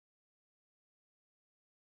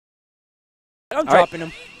I'm dropping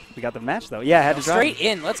him. We got the match, though. Yeah, I had to drop Straight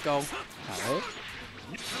in. Let's go. All right.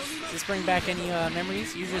 Does this bring back any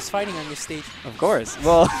memories? You're just fighting on this stage. Of course.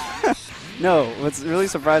 Well, no. What's really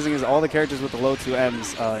surprising is all the characters with the low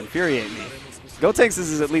 2Ms infuriate me. Gotenks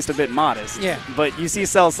is at least a bit modest. Yeah. But you see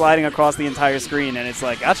Cell sliding across the entire screen, and it's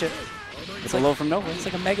like, gotcha. It's like, a low from nowhere. It's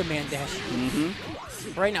like a Mega Man dash.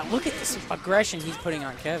 Mm-hmm. Right now, look at this aggression he's putting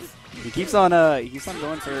on Kev. He keeps on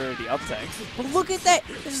going for the up tag. But look at that.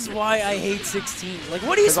 This is why I hate 16. Like,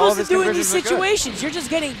 what are you supposed to do in these situations? You're just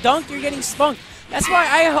getting dunked. You're getting spunked. That's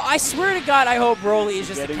why I swear to God, I hope Broly is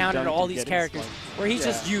just a counter to all these characters, where he's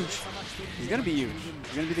just huge. He's going to be huge.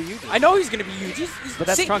 He's going to be the hugest. I know he's going to be huge. But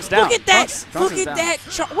that's Trunks down. Look at that. Trunks look at that.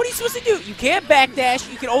 What are you supposed to do? You can't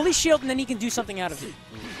backdash. You can only shield, and then he can do something out of it.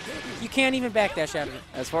 You can't even backdash out of it.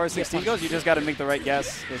 As far as 16 goes, you just got to make the right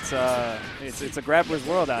guess. It's a grappler's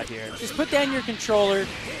world out here. Just put down your controller.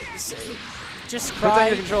 Just cry. Put down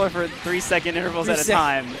your controller for 3-second intervals at a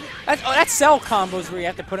time. That's Cell combos where you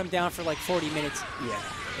have to put them down for like 40 minutes. Yeah.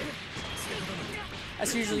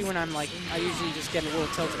 That's usually when I'm like, I usually just get a little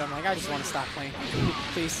tilted. I'm like, I just want to stop playing.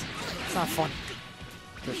 Please. It's not fun.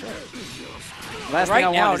 For sure.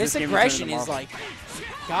 Right now, this aggression is like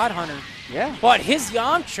God Hunter. Yeah. But his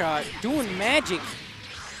Yamcha doing magic.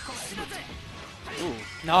 Ooh.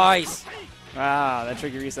 Nice. Wow, that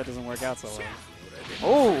tricky reset doesn't work out so well.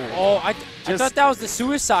 Oh, I thought that was the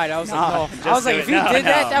suicide. I was like, no. I was like, if he did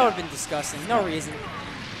that, that would have been disgusting. No reason.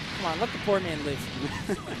 Come on, let the poor man live.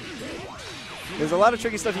 There's a lot of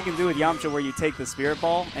tricky stuff you can do with Yamcha where you take the Spirit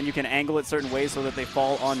Ball and you can angle it certain ways so that they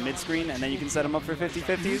fall on mid-screen, and then you can set them up for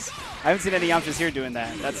 50-50s. I haven't seen any Yamchas here doing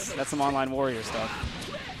that. That's some online warrior stuff.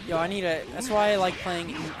 Yo, that's why I like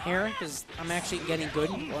playing here, because I'm actually getting good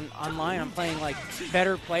online. I'm playing like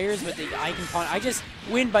better players, but I just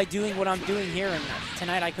win by doing what I'm doing here, and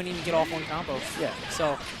tonight I couldn't even get off one combo. Yeah.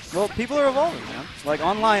 So. Well, people are evolving, man. Like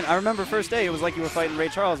online, I remember first day it was like you were fighting Ray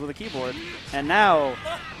Charles with a keyboard, and now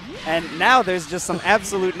there's just some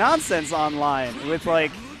absolute nonsense online with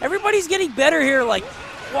like everybody's getting better here. Like,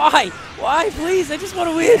 why? Why? Please, I just want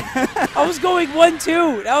to win. I was going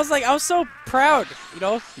 1-2. I was so proud. You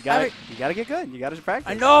know. You gotta get good. You gotta practice.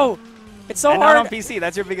 I know. It's so hard. Not on PC.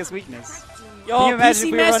 That's your biggest weakness. Yo, can you imagine PC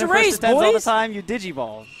if we Master were running Race, first to 10s boys? all the time? You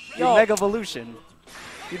Digivolve. You Mega Evolution.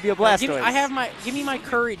 You'd be a Blastoise. Give me my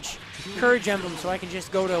courage emblem so I can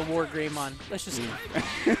just go to War Greymon. Let's just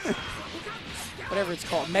whatever it's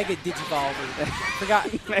called, Mega Digivolve. Forgot.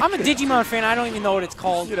 I'm a Digimon fan. I don't even know what it's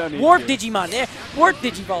called. You don't need Warp to. Digimon. Yeah, Warp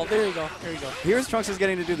Digivolve. There you go. There you go. Here's Trunks is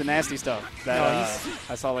getting to do the nasty stuff that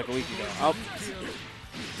I saw like a week ago. Oh.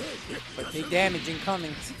 Big damage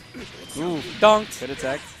incoming. Ooh. Dunked. Could have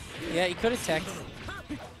teched. Yeah, he could have teched.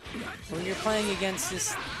 When you're playing against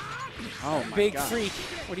this big freak,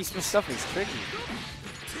 what are you supposed to stuff is tricky.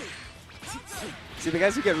 See, the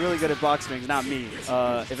guys who get really good at block strings, not me,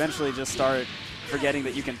 eventually just start forgetting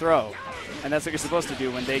that you can throw. And that's what you're supposed to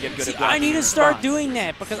do when they get good at blocking. I need to start doing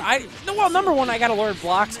that because number one, I got to learn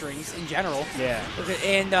block strings in general. Yeah.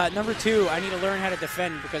 And number two, I need to learn how to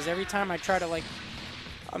defend because every time I try to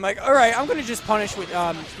I'm like, all right, I'm going to just punish with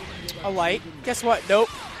a light. Guess what? Nope.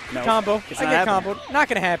 Combo. I get comboed. Not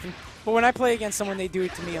going to happen. But when I play against someone, they do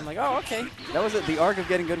it to me. I'm like, oh, okay. That was it. The arc of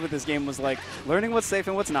getting good with this game was like learning what's safe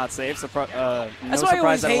and what's not safe. That's why I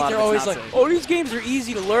always hate. They're always like, oh, these games are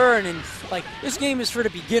easy to learn, and like this game is for the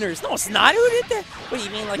beginners. No, it's not. What do you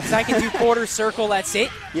mean? Like, because I can do quarter circle, that's it.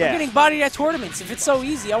 Yeah. I'm getting bodied at tournaments. If it's so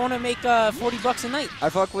easy, I want to make $40 a night. I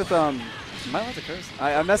fuck with Am I allowed to curse?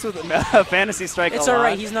 I mess with Fantasy Strike a lot. It's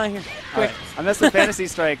alright, he's not here. Quick. Right. I mess with Fantasy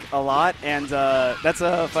Strike a lot, and that's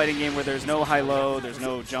a fighting game where there's no high-low, there's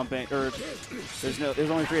no jumping, or there's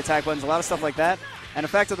only 3 attack buttons, a lot of stuff like that. And the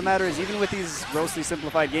fact of the matter is, even with these grossly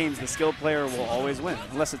simplified games, the skilled player will always win,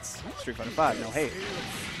 unless it's Street Fighter V, no hate.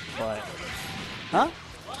 But, huh?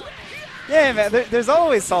 Yeah, man, there's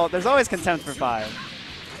always salt, there's always contempt for 5.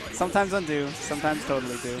 Sometimes undo, sometimes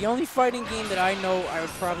totally do. The only fighting game that I know I would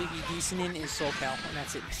probably be decent in is Soul Cal, and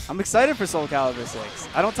that's it. I'm excited for Soul Calibur 6.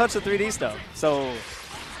 I don't touch the 3D stuff, so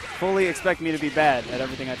fully expect me to be bad at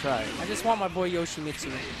everything I try. I just want my boy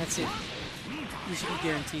Yoshimitsu. That's it. You should be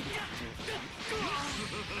guaranteed.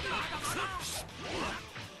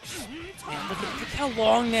 Man, look how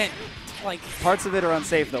long that, Parts of it are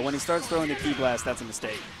unsafe, though. When he starts throwing the Ki Blast, that's a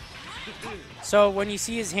mistake. So when you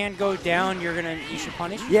see his hand go down, you should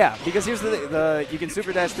punish? Yeah, because here's you can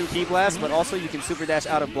super dash through Ki Blast, but also you can super dash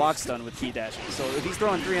out of block stun with Ki dashing. So if he's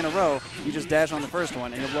throwing 3 in a row, you just dash on the first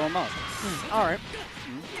one and you'll blow him up. All right.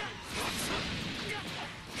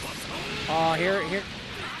 Oh, here,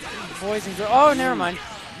 boys and girls. Oh, never mind.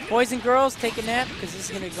 Boys and girls, take a nap because this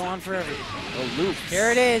is gonna go on forever. Oh, loops. Here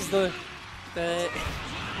it is, the the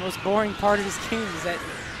most boring part of this game is that.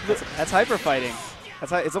 That's hyper fighting.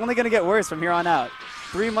 It's only going to get worse from here on out.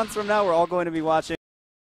 3 months from now, we're all going to be watching